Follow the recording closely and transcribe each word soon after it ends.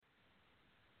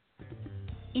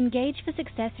Engage for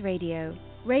Success Radio,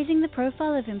 raising the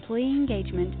profile of employee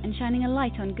engagement and shining a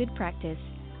light on good practice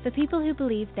for people who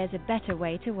believe there's a better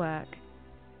way to work.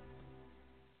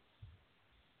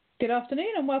 Good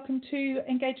afternoon and welcome to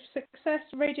Engage for Success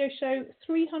Radio Show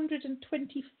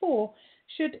 324,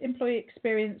 Should Employee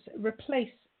Experience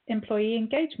Replace Employee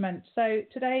Engagement? So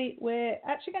today we're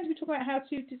actually going to be talking about how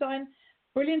to design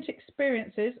brilliant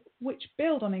experiences which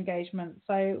build on engagement.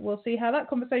 So we'll see how that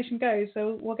conversation goes.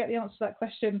 So we'll get the answer to that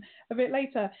question a bit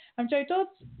later. I'm Jo Dodds,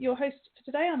 your host for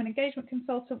today. I'm an engagement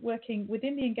consultant working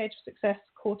within the Engage for Success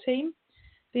core team.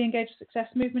 The Engage for Success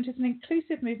movement is an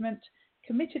inclusive movement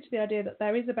committed to the idea that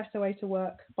there is a better way to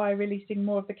work by releasing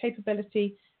more of the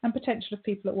capability and potential of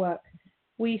people at work.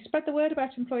 We spread the word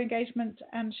about employee engagement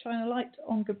and shine a light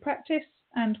on good practice,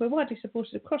 and we're widely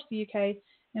supported across the UK,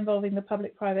 involving the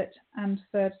public, private and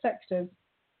third sectors.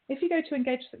 If you go to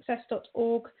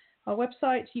engageforsuccess.org, our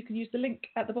website, you can use the link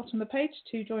at the bottom of the page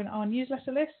to join our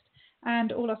newsletter list,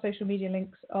 and all our social media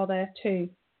links are there too.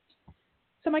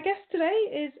 So my guest today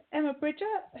is Emma Bridger,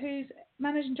 who's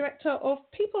Managing Director of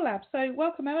People Lab. So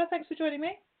welcome, Emma. Thanks for joining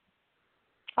me.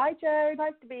 Hi, Jo.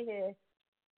 Nice to be here.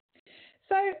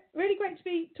 So really great to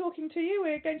be talking to you.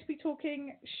 We're going to be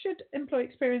talking, should employee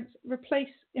experience replace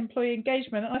employee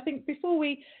engagement? And I think before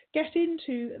we get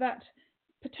into that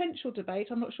potential debate,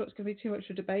 I'm not sure it's going to be too much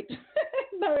of a debate,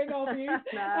 knowing our views.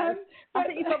 No, I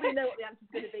think you probably know what the answer's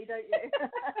going to be, don't you?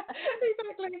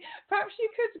 Exactly. Perhaps you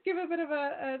could give a bit of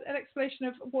an explanation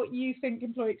of what you think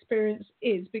employee experience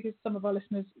is, because some of our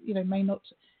listeners, may not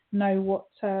know what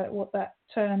that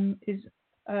term is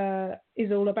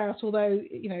all about, although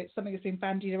it's something that's been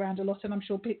bandied around a lot, and I'm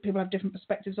sure people have different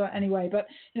perspectives on it anyway. But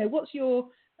what's your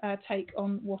take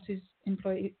on what is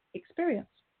employee experience?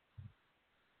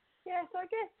 Yeah, so I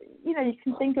guess you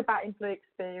can think about employee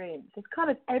experience as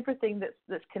kind of everything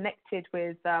that's connected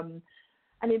with an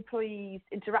employee's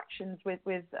interactions with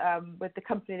the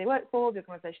company they work for, the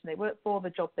organisation they work for, the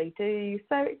job they do.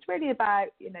 So it's really about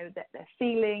their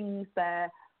feelings,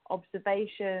 their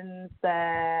observations,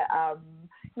 their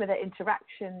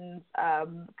interactions,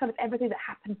 kind of everything that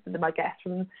happens to them, I guess,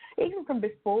 even from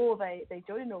before they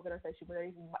join an organisation, when they're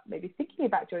even maybe thinking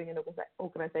about joining an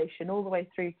organisation, all the way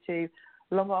through to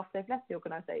long after they've left the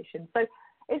organisation. So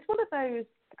it's one of those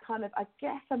kind of, I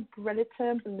guess, umbrella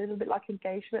terms, a little bit like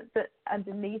engagement, but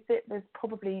underneath it there's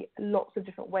probably lots of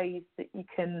different ways that you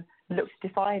can look to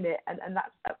define it, and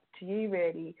that's up to you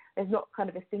really. There's not kind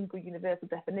of a single universal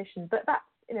definition, but that's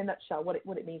in a nutshell what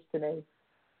it means to me.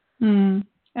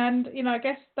 And I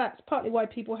guess that's partly why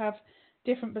people have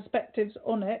different perspectives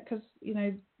on it, because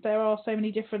there are so many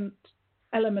different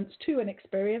elements to an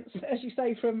experience, as you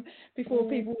say, from before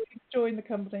people join the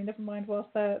company, never mind whilst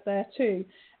they're there too.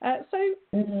 So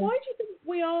why do you think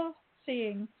we are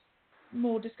seeing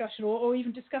more discussion or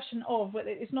even discussion of,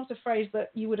 it's not a phrase that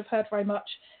you would have heard very much,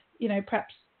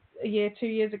 perhaps a year, 2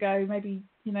 years ago, maybe,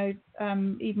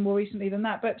 even more recently than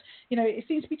that. But, it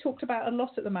seems to be talked about a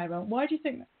lot at the moment. Why do you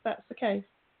think that's the case?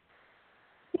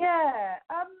 Yeah,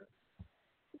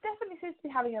 it definitely seems to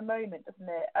be having a moment, doesn't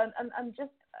it? And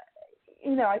just,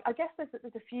 I guess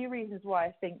there's a few reasons why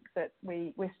I think that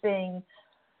we're seeing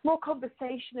more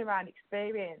conversation around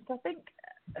experience. I think,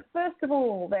 first of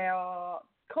all, there are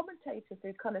commentators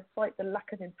who kind of cite the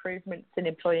lack of improvements in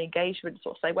employee engagement,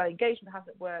 sort of say, well, engagement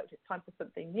hasn't worked, it's time for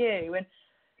something new. And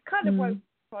it kind of won't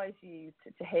surprise you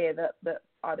to hear that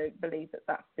I don't believe that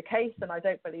that's the case, and I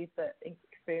don't believe that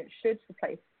experience should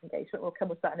replace engagement. We'll come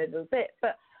with that in a little bit.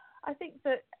 But I think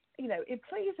that,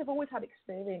 employees have always had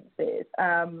experiences,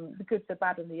 the good, the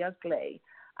bad and the ugly.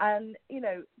 And,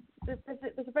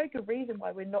 there's a very good reason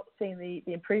why we're not seeing the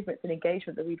improvements in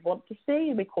engagement that we'd want to see.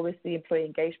 And we call this the employee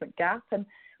engagement gap. And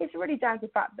it's really down to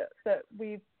the fact that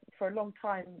we've, for a long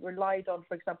time, relied on,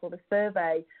 for example, the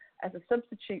survey as a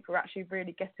substitute for actually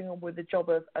really getting on with the job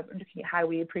of looking at how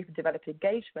we improve and develop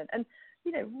engagement. And,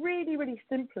 really, really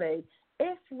simply,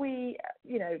 if we,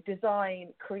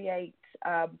 design, create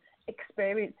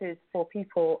experiences for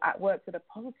people at work that are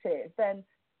positive, then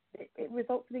it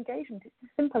results in engagement. It's as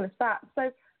simple as that.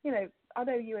 So, I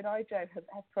know you and I, Jo,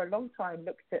 have for a long time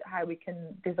looked at how we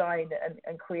can design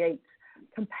and create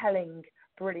compelling,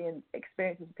 brilliant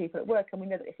experiences for people at work. And we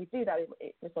know that if we do that,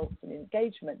 it results in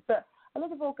engagement. But a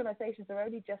lot of organisations are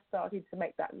only just starting to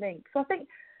make that link. So I think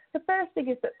the first thing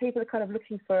is that people are kind of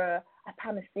looking for a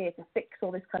panacea to fix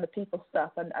all this kind of people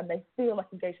stuff, and they feel like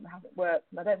engagement hasn't worked.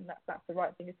 And I don't think that's the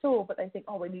right thing at all, but they think,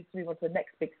 we need to move on to the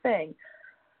next big thing.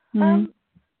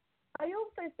 I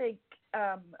also think,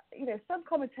 some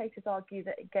commentators argue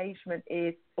that engagement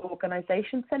is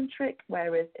organisation-centric,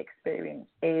 whereas experience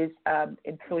is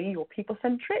employee or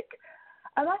people-centric.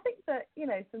 And I think that,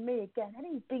 for me, again,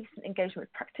 any decent engagement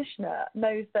practitioner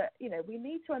knows that, we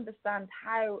need to understand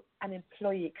how an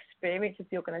employee experiences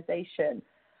the organisation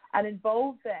and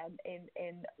involve them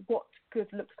in what good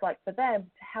looks like for them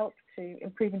to help to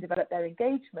improve and develop their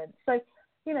engagement. So,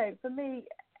 for me,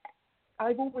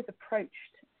 I've always approached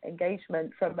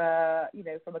engagement from a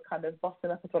kind of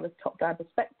bottom up as well as top down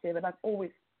perspective, and I've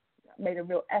always made a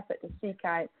real effort to seek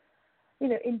out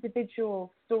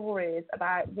individual stories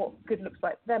about what good looks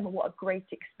like for them and what a great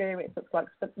experience looks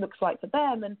like for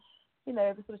them. And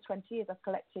over sort of 20 years, I've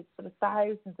collected sort of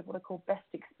thousands of what I call best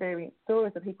experience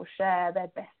stories, where people share their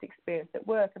best experience at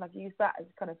work, and I've used that as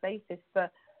a kind of basis for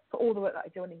all the work that I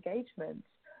do on engagement.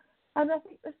 And I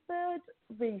think the third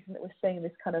reason that we're seeing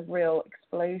this kind of real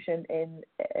explosion in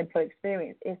employee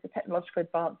experience is the technological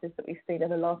advances that we've seen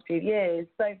over the last few years.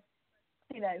 So,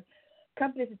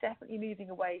 companies are definitely moving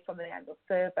away from the annual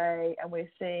survey, and we're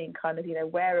seeing kind of,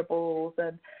 wearables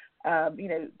and,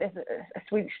 there's a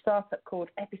Swedish startup called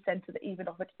Epicenter that even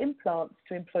offered implants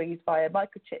to employees via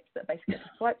microchips that basically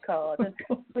a swipe card. And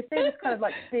we're seeing this kind of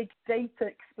like big data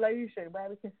explosion where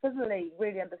we can suddenly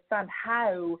really understand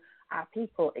how our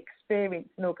people experience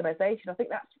an organisation. I think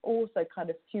that's also kind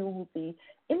of fueled the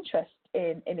interest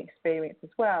in experience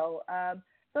as well.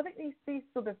 So I think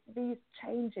these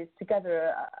changes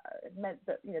together meant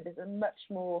that there's a much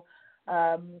more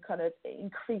kind of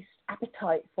increased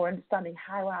appetite for understanding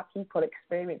how our people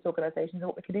experience organisations and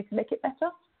what we can do to make it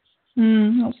better.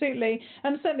 Absolutely,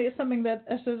 and certainly it's something that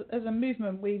as a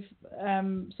movement we've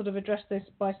sort of addressed this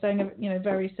by saying a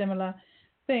very similar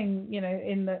thing.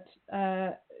 In that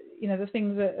the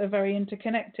things are very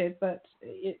interconnected, but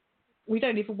we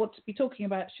don't even want to be talking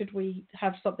about should we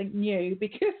have something new,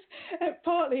 because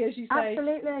partly, as you say,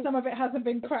 absolutely, some of it hasn't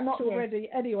been cracked already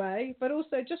anyway, but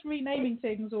also just renaming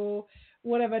things or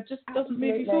whatever just doesn't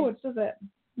move you forward, does it?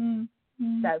 No,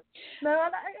 and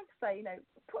I have to say,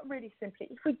 put really simply,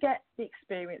 if we get the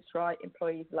experience right,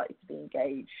 employees are likely to be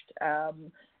engaged.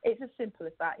 It's as simple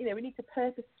as that. We need to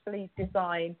purposefully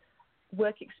design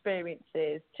work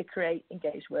experiences to create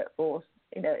engaged workforce.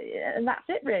 And that's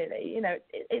it really.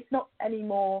 It's not any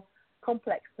more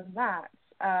complex than that.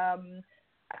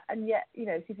 And yet,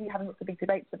 if you're having lots of big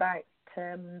debates about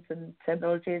terms and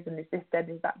terminologies and is this dead,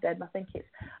 is that dead, and I think it's,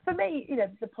 for me,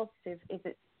 the positive is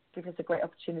it gives us a great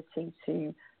opportunity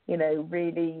to,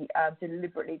 really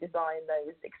deliberately design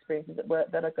those experiences at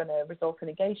work that are going to result in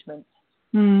engagement.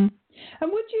 And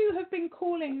would you have been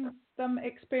calling them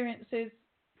experiences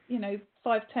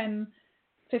 5, 10,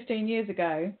 15 years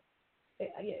ago? Is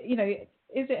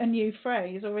it a new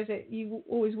phrase, or is it you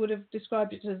always would have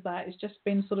described it as that? It's just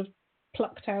been sort of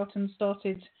plucked out and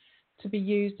started to be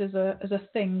used as a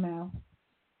thing now?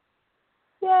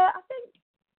 Yeah, I think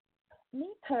me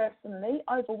personally,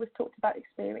 I've always talked about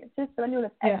experiences. So anyone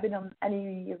that's ever been on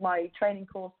any of my training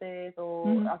courses or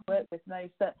I've worked with knows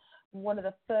that one of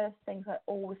the first things I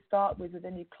always start with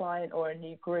a new client or a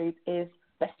new group is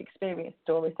best experience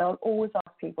stories. So I'll always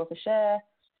ask people to share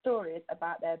stories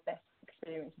about their best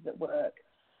experiences at work,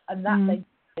 and that they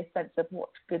get a sense of what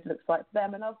good looks like for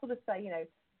them. And I'll sort of say,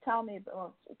 tell me,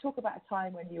 talk about a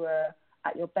time when you were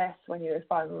at your best, when you were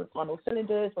firing on all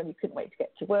cylinders, when you couldn't wait to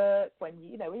get to work, when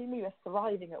you were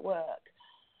thriving at work.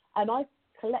 And I've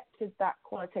collected that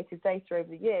qualitative data over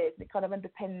the years, and it kind of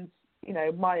underpins,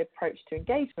 my approach to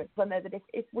engagement. Because I know that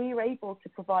if we are able to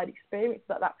provide experiences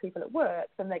like that to people at work,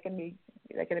 then they're going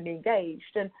to be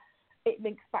engaged. And it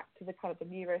links back to the kind of the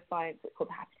neuroscience that's called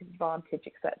the happiness advantage,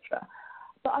 etc.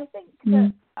 But I think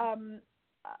that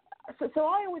so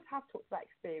I always have talked about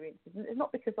experiences, and it's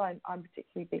not because I'm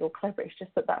particularly big or clever. It's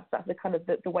just that's the kind of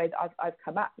the way that I've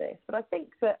come at this. But I think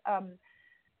that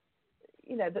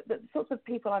the sorts of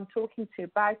people I'm talking to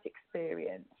about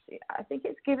experience, I think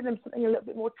it's given them something a little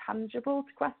bit more tangible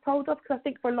to grasp hold of. Because I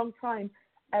think for a long time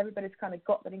everybody's kind of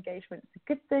got that engagement is a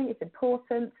good thing, it's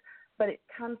important, but it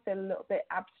can feel a little bit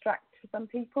abstract for some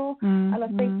people. And I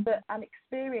think that an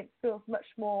experience feels much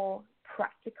more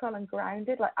practical and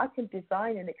grounded. Like I can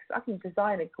design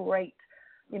a great,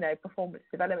 performance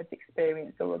development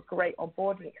experience, or a great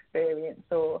onboarding experience,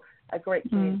 or a great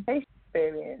communication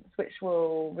experience, which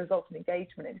will result in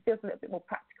engagement. It feels a little bit more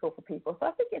practical for people. So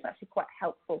I think it's actually quite a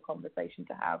helpful conversation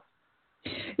to have.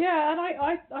 Yeah, and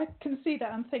I can see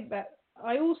that and think that.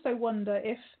 I also wonder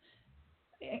if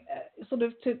sort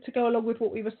of to go along with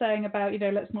what we were saying about,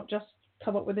 let's not just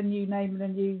come up with a new name and a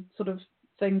new sort of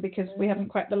thing because we haven't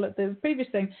cracked the previous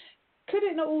thing. Could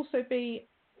it not also be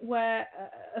where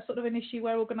a sort of an issue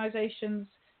where organisations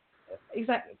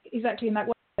exactly in that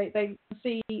way they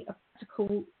see a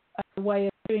practical way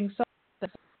of doing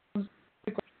something,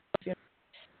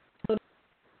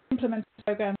 implement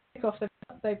program kick off,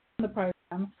 they've done the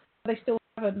program, but they still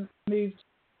haven't moved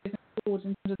forward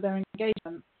in terms of their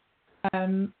engagement.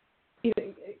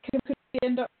 Could you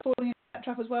end up falling into that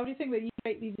trap as well? Do you think that you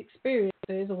make these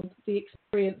experiences, or the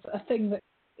experience, a thing that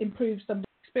improves somebody's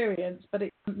experience, but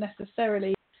it doesn't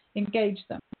necessarily engage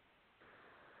them?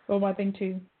 Or am I being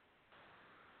too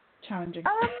challenging?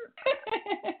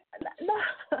 No,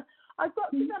 I've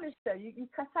got to be honest though, you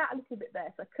cut out a little bit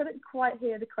there, so I couldn't quite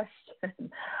hear the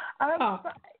question. But,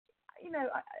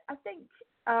 I think,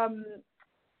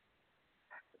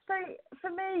 so for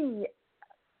me,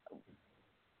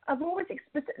 I've always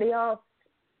explicitly asked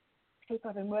people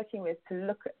I've been working with to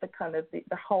look at the kind of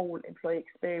the whole employee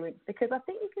experience, because I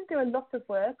think you can do a lot of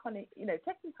work on it,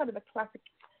 taking kind of a classic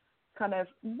kind of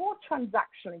more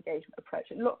transactional engagement approach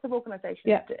that lots of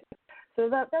organisations do. So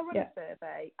they'll run a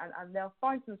survey and they'll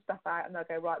find some stuff out and they'll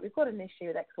go, right, we've got an issue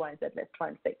with X, Y, and Z, let's try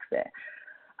and fix it.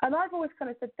 And I've always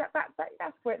kind of said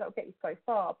that's great, that'll get you so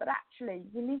far, but actually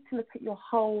you need to look at your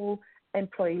whole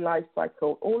employee life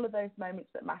cycle, all of those moments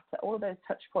that matter, all of those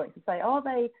touch points, and say, are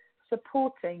they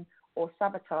supporting or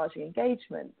sabotaging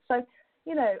engagement? So,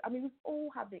 we've all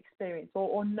had the experience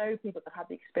or know people that have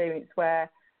the experience where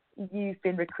you've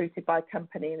been recruited by a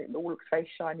company and it all looks very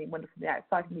shiny and wonderful from the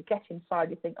outside, and you get inside,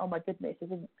 you think, oh my goodness, this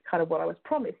isn't kind of what I was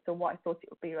promised or what I thought it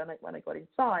would be when I got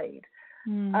inside.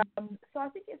 So I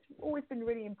think it's always been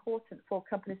really important for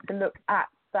companies to look at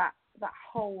that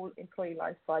whole employee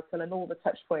life cycle and all the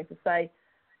touch points to say,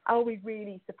 are we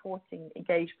really supporting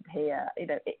engagement here?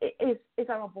 Is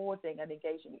our onboarding an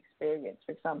engaging experience,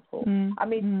 for example? I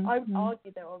would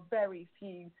argue there are very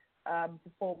few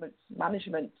performance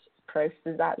management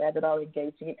processes out there that are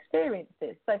engaging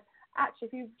experiences. So actually,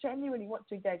 if you genuinely want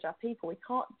to engage our people, we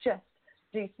can't just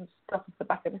do some stuff off the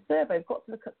back of a survey. We've got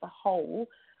to look at the whole,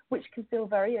 which can feel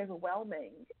very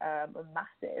overwhelming and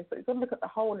massive, but we've got to look at the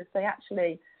whole and say,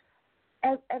 actually,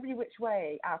 every which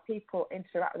way our people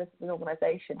interact with us as an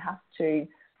organisation has to,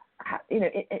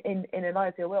 in an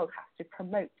ideal world, has to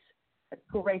promote a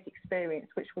great experience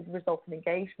which would result in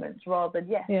engagement rather than,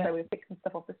 so we're fixing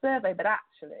stuff off the survey, but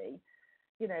actually,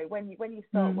 when you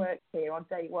start work here on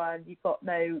day one, you've got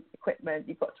no equipment,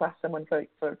 you've got to ask someone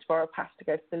for a pass to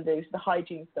go to the loo, so the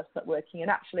hygiene stuff's not working,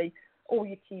 and actually all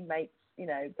your teammates,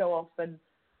 go off and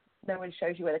no one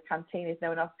shows you where the canteen is, no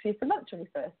one asks you for lunch on your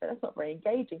first day. That's not very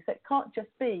engaging. So it can't just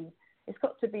be, it's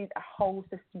got to be a whole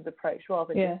systems approach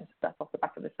rather than just stuff off the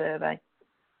back of the survey.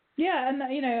 Yeah, and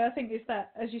I think it's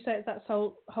that, as you say, it's that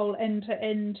whole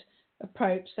end-to-end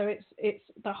approach. So it's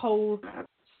the whole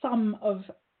sum of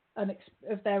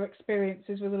their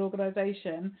experiences with an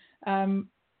organisation,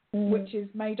 which is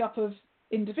made up of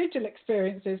individual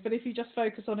experiences. But if you just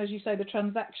focus on, as you say, the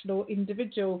transactional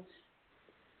individual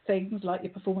things like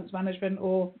your performance management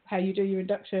or how you do your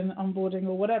induction, onboarding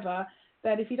or whatever,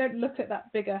 then if you don't look at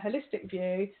that bigger holistic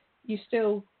view, you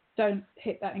still don't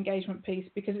hit that engagement piece,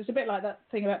 because it's a bit like that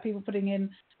thing about people putting in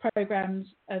programs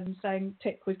and saying,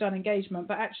 tick, we've done engagement,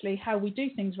 but actually how we do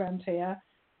things around here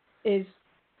is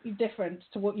different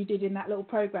to what you did in that little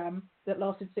program that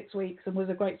lasted 6 weeks and was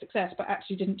a great success, but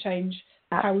actually didn't change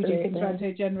how we do things around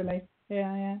here generally. So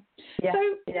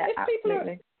if people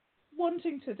are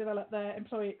wanting to develop their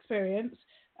employee experience,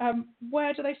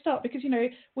 where do they start? Because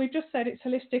we've just said it's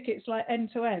holistic, it's like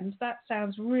end to end. That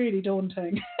sounds really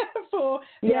daunting for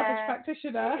the average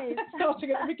practitioner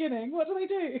starting at the beginning. What do they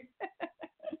do?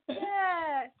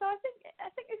 So I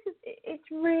think it's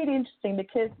really interesting,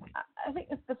 because I think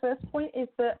the first point is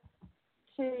that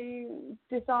to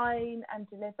design and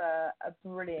deliver a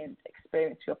brilliant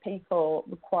experience for your people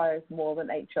requires more than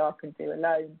HR can do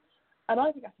alone. And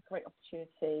I think that's a great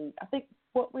opportunity. I think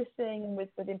what we're seeing with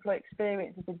employee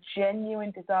experience is a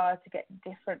genuine desire to get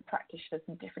different practitioners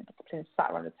and different disciplines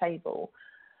sat around the table.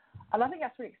 And I think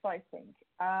that's really exciting.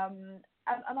 And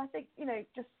I think,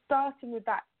 just starting with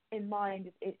that in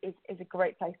mind is a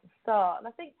great place to start. And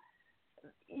I think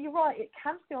you're right, it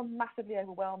can feel massively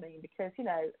overwhelming because,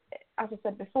 as I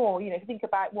said before, if you think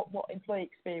about what employee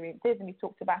experience is, and we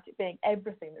talked about it being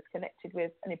everything that's connected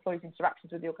with an employee's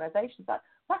interactions with the organisation, that's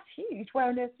huge. Where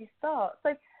on earth do you start? So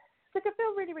it can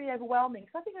feel really, really overwhelming.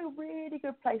 So I think a really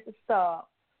good place to start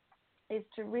is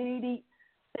to really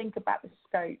think about the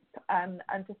scope and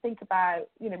to think about,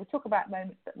 we talk about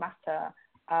moments that matter.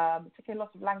 Taking a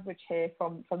lot of language here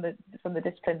from the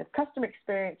discipline of customer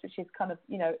experience, which is kind of,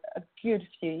 a good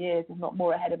few years, if not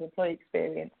more, ahead of employee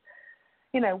experience.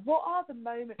 What are the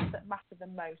moments that matter the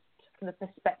most from the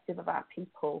perspective of our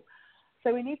people?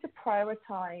 So we need to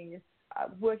prioritise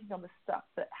working on the stuff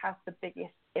that has the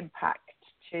biggest impact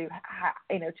to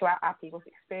our people's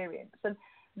experience. And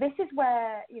this is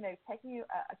where, taking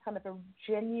a kind of a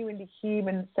genuinely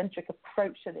human-centric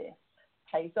approach to this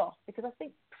pays off, because I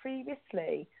think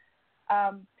previously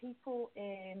people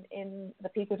in the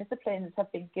people disciplines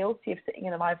have been guilty of sitting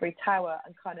in an ivory tower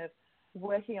and kind of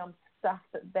working on stuff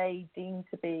that they deem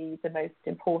to be the most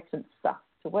important stuff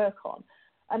to work on.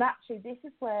 And actually, this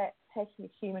is where taking a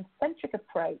human-centric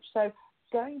approach, so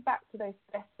going back to those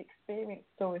best experience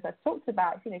stories I talked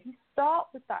about, if you start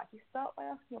with that, if you start by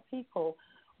asking your people,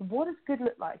 what does good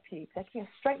look like for you? Taking a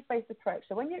strength-based approach.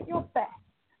 So when you're at your best,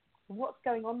 what's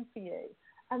going on for you?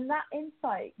 And that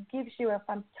insight gives you a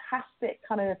fantastic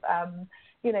kind of,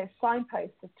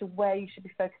 signpost as to where you should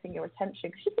be focusing your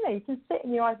attention. Because, you can sit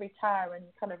in your ivory tower and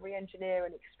kind of re-engineer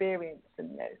an experience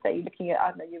and, say you're looking at,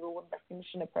 your reward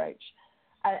recognition approach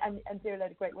and do a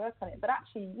load of great work on it. But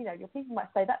actually, your people might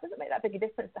say, that doesn't make that big a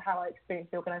difference to how I experience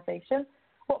the organisation.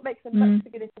 What makes a much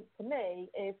bigger difference to me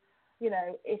is,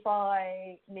 if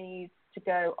I need to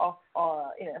go off,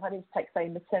 if I need to take, say,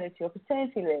 maternity or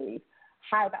paternity leave,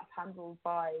 how that's handled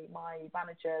by my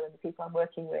manager and the people I'm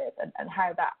working with, and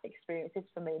how that experience is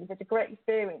for me. And if it's a great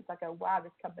experience, I go, wow,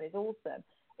 this company is awesome.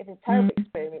 If it's a terrible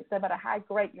experience, no matter how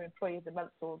great your employee of the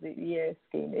month or the year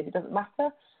scheme is, it doesn't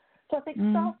matter. So I think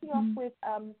starting off with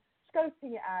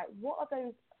scoping it out, what are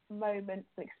those moments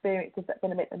and experiences that are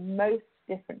going to make the most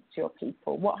difference to your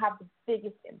people? What have the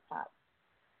biggest impact?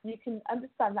 You can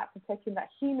understand that from taking that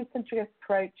human-centric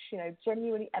approach,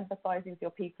 genuinely empathising with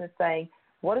your people and saying,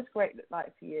 what does great look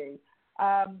like for you?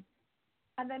 And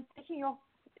then picking off,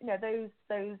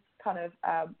 those kind of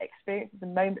experiences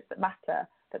and moments that matter,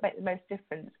 that make the most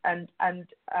difference, and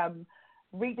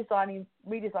redesigning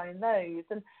those.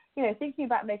 And, thinking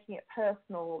about making it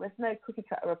personal. There's no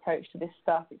cookie-cutter approach to this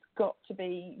stuff. It's got to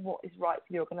be what is right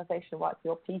for the organisation, right for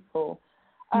your people.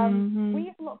 We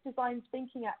use a lot of design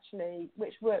thinking, actually,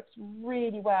 which works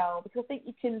really well, because I think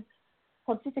you can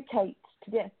pontificate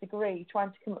to the nth degree, trying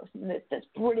to come up with something that's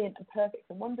brilliant and perfect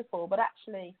and wonderful. But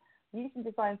actually, using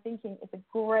design thinking is a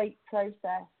great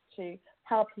process to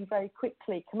help you very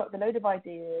quickly come up with a load of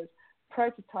ideas,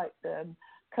 prototype them,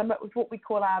 come up with what we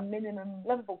call our minimum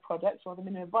lovable products or the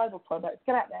minimum viable products,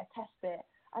 get out there, test it,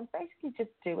 and basically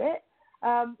just do it.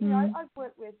 I've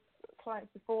worked with clients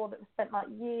before that have spent like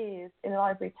years in an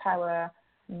ivory tower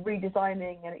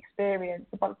redesigning an experience,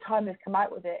 and by the time they've come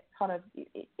out with it,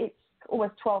 it's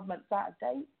almost 12 months out of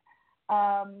date,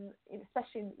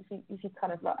 especially if you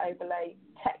kind of like overlay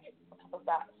tech on top of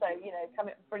that. So,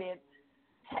 coming up with brilliant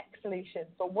tech solutions,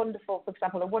 or wonderful, for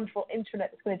example, a wonderful intranet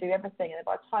that's going to do everything, and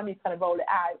by the time you kind of roll it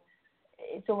out,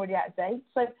 it's already out of date.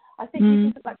 So I think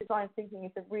using that design thinking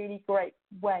is a really great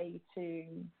way to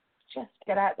just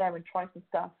get out there and try some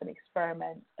stuff and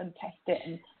experiment and test it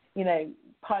and,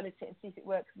 pilot it and see if it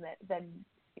works, and then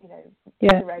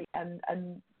iterate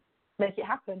and make it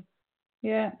happen.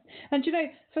 Yeah. And,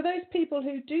 for those people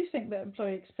who do think that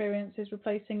employee experience is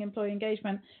replacing employee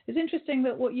engagement, it's interesting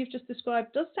that what you've just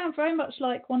described does sound very much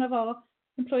like one of our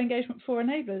employee engagement 4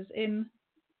 enablers in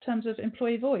terms of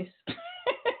employee voice.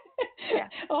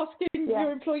 Asking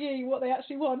your employee what they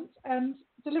actually want and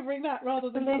delivering that rather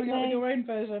than coming up with your own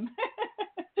version.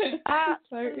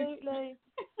 Absolutely.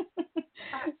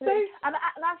 Absolutely. And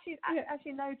as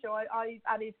you know, Jo, I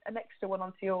added an extra one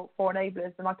onto your 4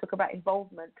 enablers, and I talk about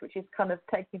involvement, which is kind of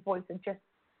taking voice and just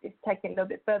it's taking it a little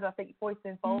bit further. I think voice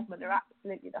and involvement are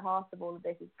absolutely the heart of all of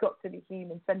this. It's got to be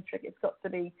human-centric. It's got to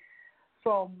be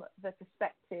from the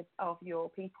perspective of your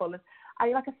people.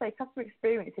 And like I say, customer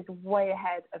experience is way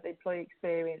ahead of employee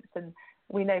experience. And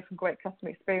we know from great customer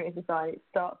experience design, it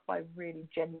starts by really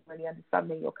genuinely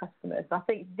understanding your customers. And I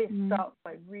think this starts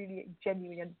by really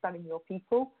genuinely understanding your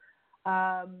people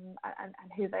and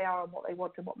who they are and what they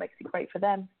want and what makes it great for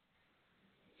them.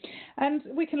 And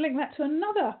we can link that to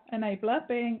another enabler,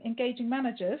 being engaging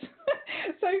managers.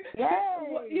 So,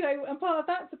 and part of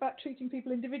that's about treating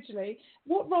people individually.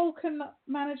 What role can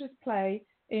managers play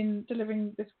in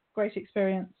delivering this great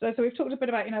experience? So we've talked a bit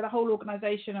about, the whole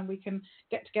organisation, and we can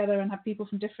get together and have people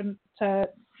from different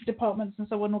departments and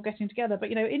so on all getting together.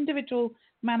 But, individual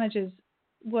managers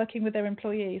working with their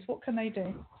employees, what can they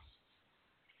do?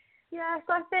 Yeah,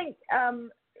 so I think,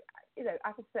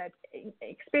 as I said,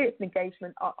 experience and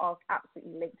engagement are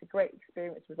absolutely linked to great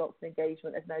experience, results and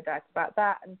engagement. There's no doubt about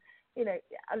that. And,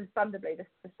 understandably,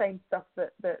 the same stuff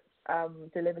that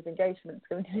delivers engagement is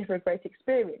going to deliver a great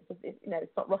experience.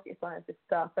 It's not rocket science, this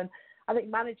stuff. And I think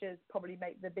managers probably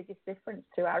make the biggest difference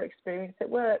to our experience at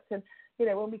work. And,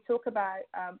 when we talk about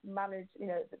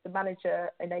the manager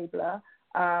enabler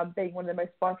being one of the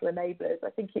most vital enablers, I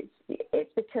think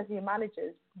it's because your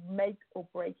managers make or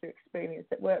break your experience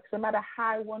at work. So no matter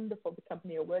how wonderful the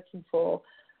company you're working for,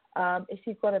 If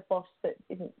you've got a boss that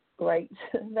isn't great,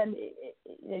 then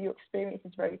your experience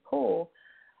is very poor.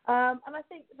 And I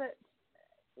think that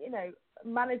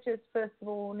managers first of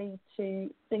all need to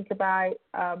think about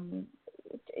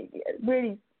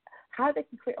really how they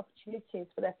can create opportunities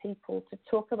for their people to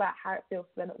talk about how it feels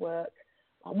for them at work,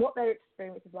 what their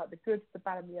experience is like, the good, the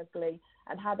bad, and the ugly,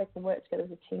 and how they can work together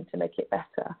as a team to make it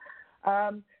better.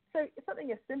 So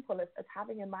something as simple as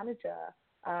having a manager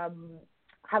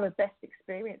have a best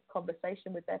experience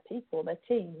conversation with their people, their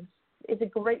teams, is a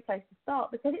great place to start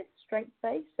because it's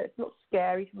strength-based, so it's not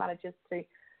scary for managers to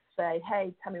say,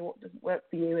 hey, tell me what doesn't work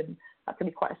for you, and that can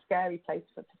be quite a scary place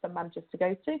for some managers to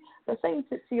go to. But saying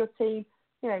to your team,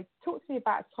 talk to me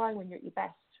about a time when you're at your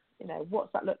best,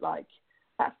 what's that look like?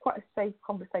 That's quite a safe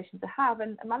conversation to have,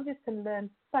 and managers can learn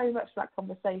so much from that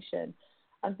conversation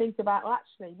and think about, well,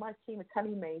 actually, my team are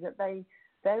telling me that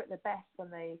they're at their best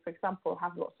when they, for example,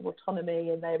 have lots of autonomy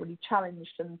and they're really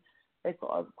challenged and they've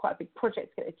got quite a big project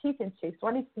to get their teeth into. So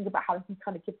I need to think about how I can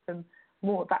kind of give them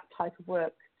more of that type of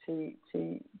work to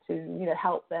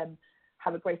help them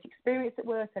have a great experience at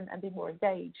work and be more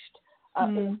engaged.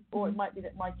 Or it might be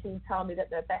that my team tell me that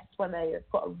they're best when they've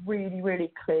got a really,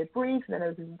 really clear brief and they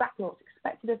know exactly what's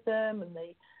expected of them, and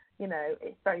they,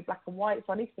 it's very black and white.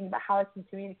 So I need to think about how I can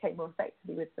communicate more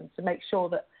effectively with them to make sure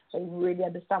that they really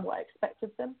understand what I expect of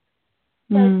them.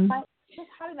 So just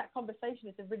having that conversation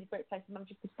is a really great place for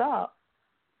managers to start.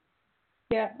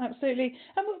 Yeah, absolutely.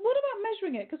 And what about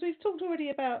measuring it? Because we've talked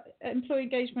already about employee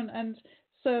engagement and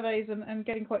surveys and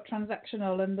getting quite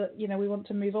transactional, and that we want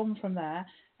to move on from there.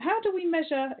 How do we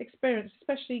measure experience,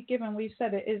 especially given we've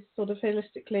said it is sort of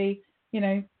holistically,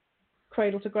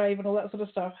 cradle to grave and all that sort of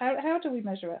stuff? How do we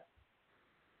measure it?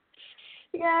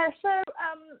 Yeah, so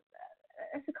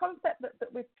it's a concept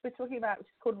that we're talking about, which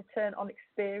is called return on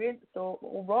experience, or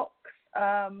ROX.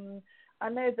 I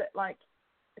know that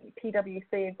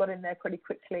PwC have got in there pretty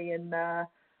quickly and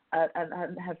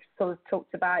have sort of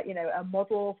talked about a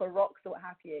model for ROX or what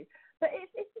have you. But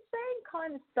it's the same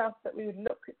kind of stuff that we would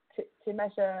look to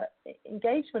measure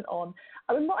engagement on.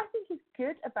 I mean, what I think is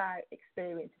good about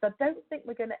experience is I don't think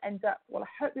we're going to end up, well, I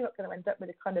hope we're not going to end up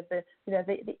with a kind of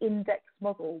the index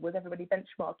model with everybody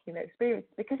benchmarking their experience,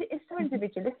 because it is so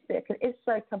individualistic and it is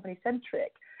so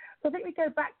company-centric. So I think we go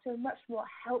back to a much more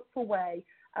helpful way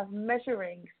of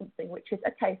measuring something, which is,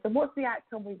 okay, so what's the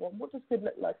outcome we want? What does good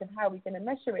look like, and how are we going to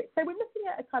measure it? So we're looking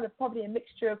at a kind of probably a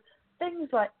mixture of things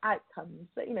like outcomes,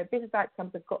 that, business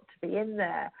outcomes have got to be in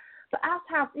there, but as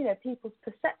have, people's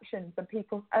perceptions and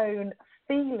people's own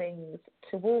feelings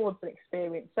towards an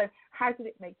experience. So how did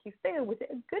it make you feel? Was it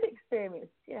a good experience?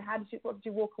 What did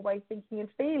you walk away thinking and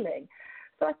feeling?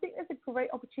 So I think there's a great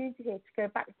opportunity here to go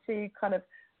back to kind of,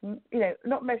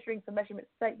 not measuring for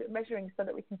measurement's sake, but measuring so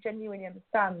that we can genuinely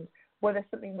understand whether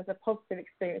something was a positive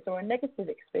experience or a negative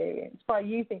experience by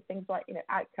using things like,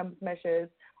 outcomes measures,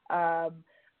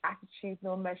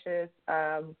 attitudinal measures,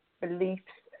 beliefs,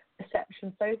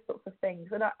 perceptions, those sorts of things.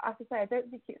 And as I say, I don't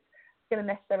think it's going to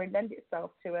necessarily lend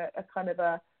itself to a kind of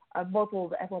a model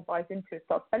that everyone buys into and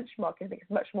starts benchmarking. I think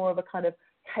it's much more of a kind of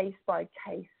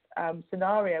case-by-case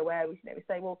scenario where we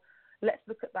say, well, let's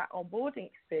look at that onboarding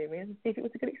experience and see if it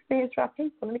was a good experience for our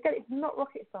people. And again, it's not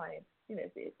rocket science.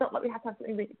 It's not like we have to have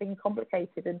something really being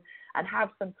complicated and have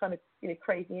some kind of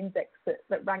crazy index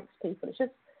that ranks people. It's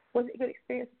just, was it a good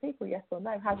experience for people? Yes or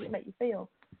no? How did it make you feel?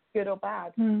 Good or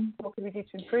bad? What can we do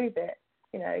to improve it?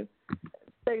 Those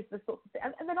are the sorts of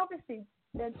things. And then obviously,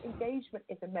 then engagement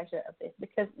is a measure of this,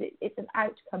 because it's an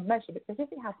outcome measure. Because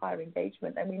if we have higher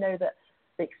engagement, then we know that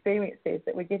the experiences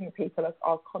that we're giving people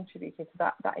are contributing to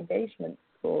that engagement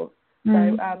score. So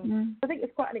I think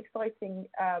it's quite an exciting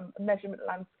measurement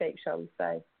landscape, shall we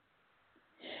say.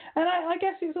 And I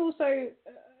guess it's also,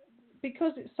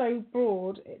 because it's so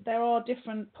broad, there are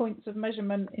different points of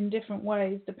measurement in different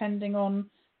ways depending on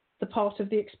the part of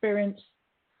the experience,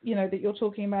 that you're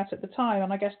talking about at the time.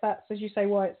 And I guess that's, as you say,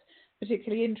 why it's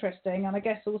particularly interesting. And I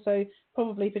guess also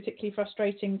probably particularly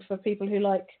frustrating for people who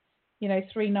like,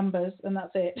 3 numbers and that's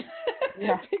it.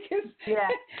 Yeah.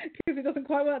 because it doesn't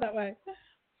quite work that way.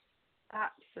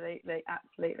 Absolutely.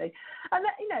 And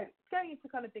going into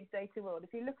kind of big data world,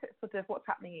 if you look at sort of what's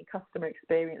happening in customer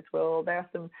experience world, there are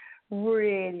some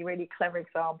really, really clever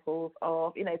examples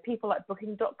of, people like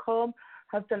Booking.com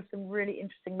have done some really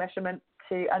interesting measurement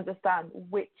to understand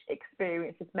which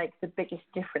experiences make the biggest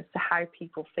difference to how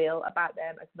people feel about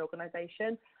them as an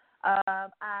organisation.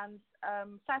 And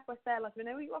Southwest Airlines,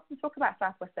 we often talk about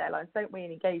Southwest Airlines, don't we,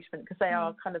 in engagement, because they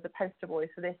are kind of the poster boys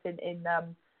for this in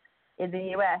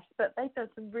the US. But they've done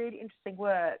some really interesting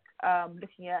work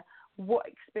looking at what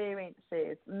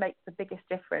experiences make the biggest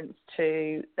difference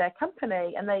to their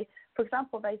company. And they, for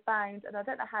example, they found, and I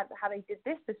don't know how they did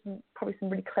this, there's probably some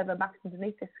really clever maths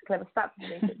underneath this, clever stats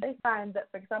underneath it. They found that,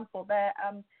 for example, their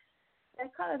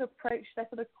kind of approach, their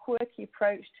sort of quirky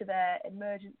approach to their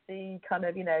emergency kind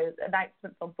of,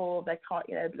 announcements on board, they're quite,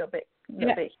 a little bit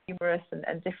humorous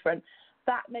and different.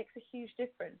 That makes a huge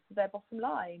difference to their bottom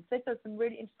line. So they've done some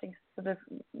really interesting sort of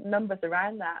numbers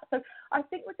around that. So I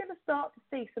think we're going to start to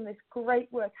see some of this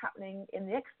great work happening in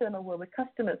the external world, where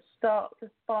customers start to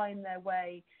find their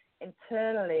way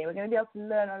internally. We're going to be able to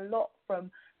learn a lot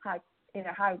from how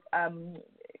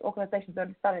organisations are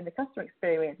understanding the customer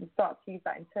experience and start to use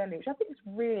that internally, which I think is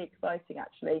really exciting,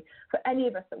 actually, for any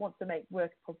of us that want to make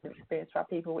work a positive experience for our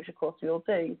people, which of course we all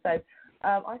do. So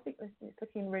I think it's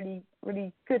looking really,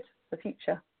 really good for the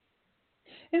future.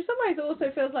 In some ways, it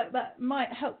also feels like that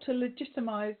might help to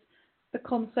legitimise the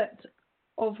concept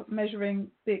of measuring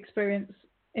the experience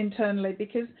internally,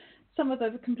 because some of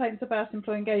the complaints about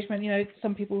employee engagement,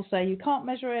 some people say you can't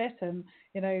measure it, and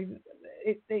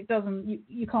it doesn't.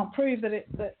 You can't prove that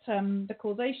the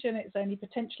causation. It's only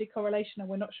potentially correlation, and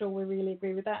we're not sure we really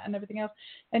agree with that, and everything else.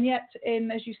 And yet, in,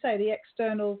 as you say, the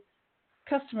external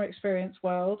customer experience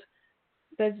world,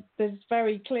 there's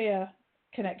very clear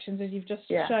connections, as you've just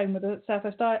shown with the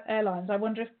Southwest Airlines. I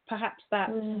wonder if perhaps that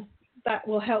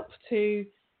will help to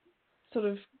sort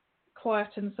of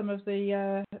quieten some of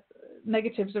the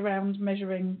negatives around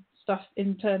measuring stuff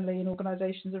internally in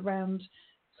organisations around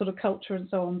sort of culture and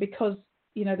so on, because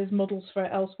there's models for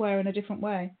it elsewhere in a different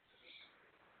way.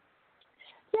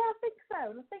 Yeah, I think so.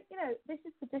 And I think this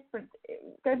is the difference.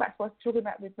 Going back to what I was talking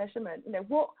about with measurement,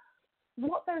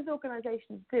 what those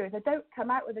organisations do is they don't come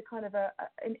out with a kind of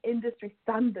an industry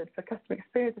standard for customer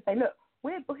experience to say, look,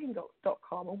 we're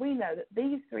Booking.com, and we know that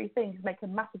these three things make a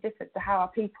massive difference to how our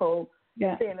people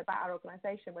feel about our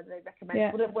organisation, whether they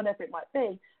recommend whatever it might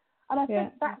be. And I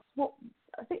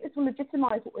think this will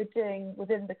legitimise what we're doing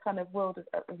within the kind of world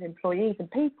of employees and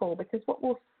people, because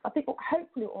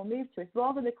hopefully what we'll move to is,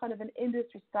 rather than kind of an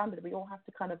industry standard we all have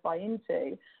to kind of buy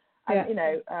into,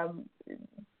 and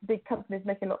big companies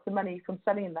making lots of money from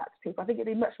selling that to people. I think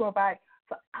it'd be much more about,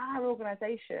 for our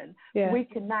organisation, we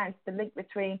can now see the link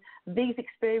between these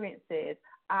experiences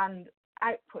and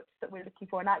outputs that we're looking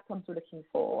for and outcomes we're looking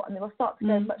for, and then we'll start to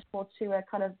go much more to a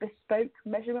kind of bespoke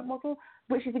measurement model,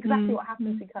 which is exactly what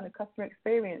happens in kind of customer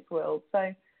experience world. So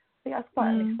I think that's quite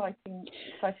an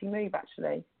exciting move,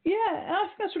 actually. Yeah, I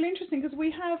think that's really interesting, because we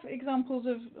have examples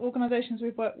of organisations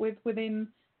we've worked with within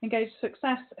Engaged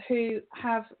Success who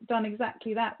have done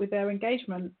exactly that with their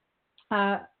engagement,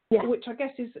 which I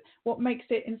guess is what makes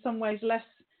it in some ways less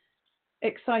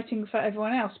exciting for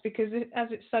everyone else, because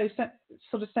as it's so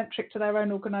sort of centric to their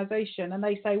own organisation, and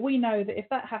they say, we know that if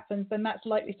that happens, then that's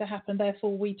likely to happen,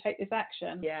 therefore we take this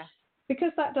action. Yeah.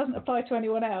 Because that doesn't apply to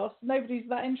anyone else, nobody's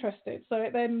that interested. So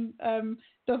it then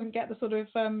doesn't get the sort of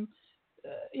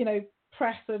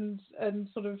press and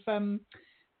sort of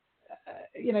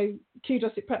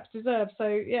kudos it perhaps deserves. So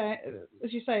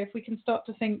as you say, if we can start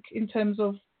to think in terms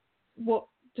of what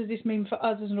does this mean for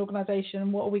us as an organisation,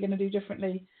 and what are we going to do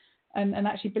differently, and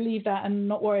actually believe that and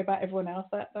not worry about everyone else,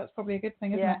 that's probably a good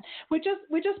thing, isn't it? We're just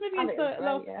moving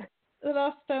into the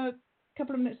last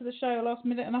couple of minutes of the show, last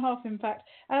minute and a half, in fact.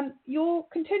 You're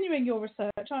continuing your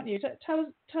research, aren't you?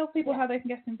 Tell people how they can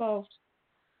get involved.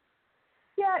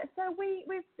 Yeah, so we've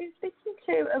been speaking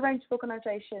to a range of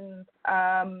organisations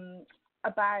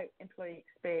about employee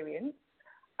experience.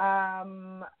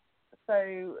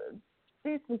 So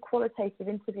do some qualitative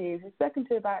interviews. We've spoken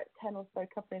to about 10 or so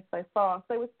companies so far.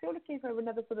 So we're still looking for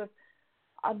another sort of,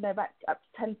 about up to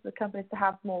 10 of the companies to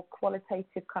have more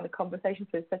qualitative kind of conversations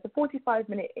with. So it's a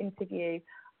 45-minute interview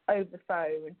over the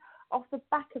phone. Off the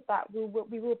back of that,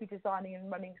 we will be designing and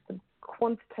running some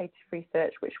quantitative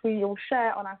research, which we will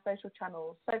share on our social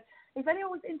channels. So if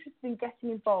anyone's interested in getting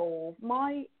involved,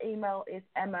 my email is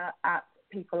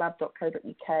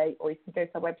emma@peoplelab.co.uk, or you can go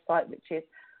to our website, which is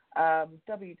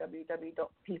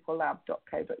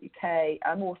www.peoplelab.co.uk.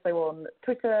 I'm also on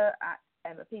Twitter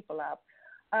 @emmapeoplelab.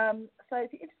 So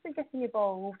if you're interested in getting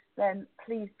involved, then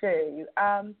please do.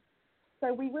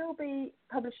 So we will be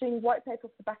publishing white paper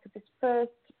off the back of this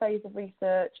first phase of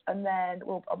research, and then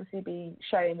we'll obviously be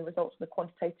sharing the results of the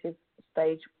quantitative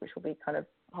stage, which will be kind of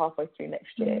halfway through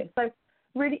next year. So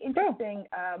really interesting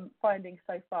findings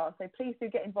so far. So please do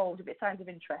get involved if it sounds of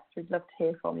interest. We'd love to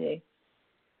hear from you.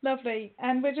 Lovely.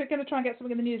 And we're going to try and get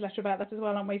something in the newsletter about that as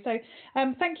well, aren't we? So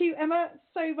thank you, Emma,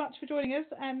 so much for joining us,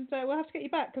 and we'll have to get you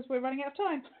back because we're running out of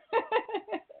time.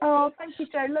 Oh, thank you,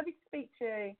 Jo. Lovely to speak to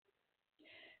you.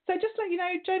 So just to let you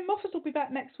know, Joan Moffat will be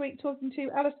back next week talking to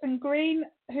Alison Green,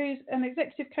 who's an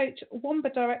executive coach, Wamba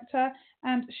director,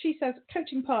 and she says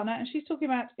coaching partner, and she's talking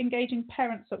about engaging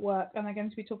parents at work, and they're going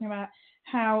to be talking about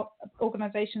how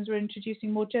organisations are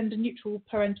introducing more gender-neutral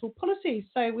parental policies.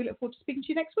 So we look forward to speaking to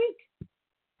you next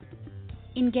week.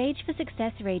 Engage for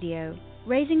Success Radio,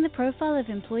 raising the profile of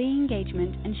employee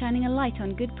engagement and shining a light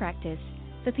on good practice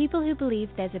for people who believe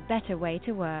there's a better way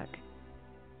to work.